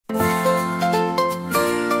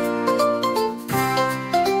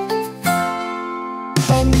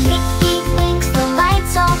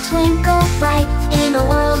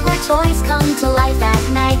toys come to life at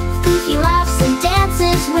night. Goofy laughs and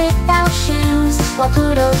dances without shoes, while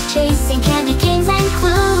Pluto's chasing candy canes and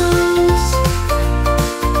clues.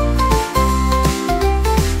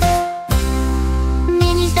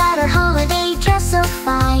 Minnie's got her holiday dress so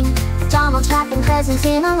fine, Donald's wrapping presents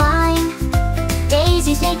in a line.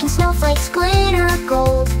 Daisy's making snowflakes glitter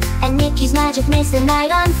gold, and Mickey's magic makes the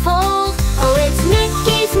night unfold. Oh, it's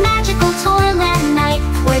Mickey's magical Toyland night,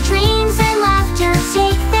 where dreams and laughter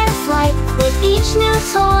take their flight. With each new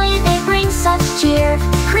toy they bring such cheer,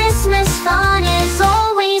 Christmas fun is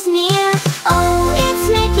always near. Oh, it's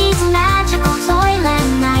Mickey's magical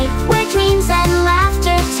Toyland night, where dreams and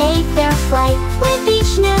laughter take their flight. With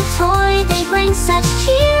each new toy they bring such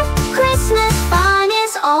cheer, Christmas fun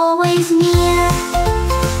is always near.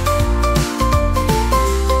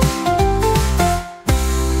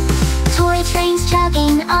 Toy trains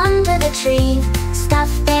chugging under the tree,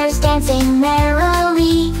 stuffed bears dancing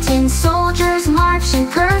merrily, tin soldiers march in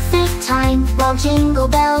perfect time, while jingle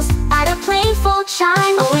bells add a playful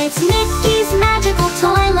chime. Oh, it's Mickey's magical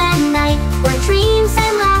Toyland night, where dreams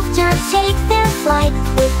and laughter take their flight.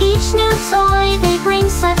 With each new toy they bring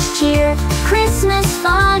such cheer, Christmas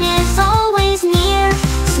fun is always near.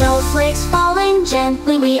 Snowflakes falling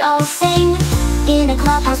gently we all sing, in a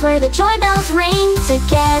clubhouse where the joy bells ring.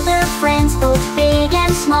 Together friends both big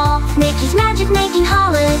and small, Mickey's magic making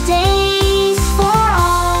holidays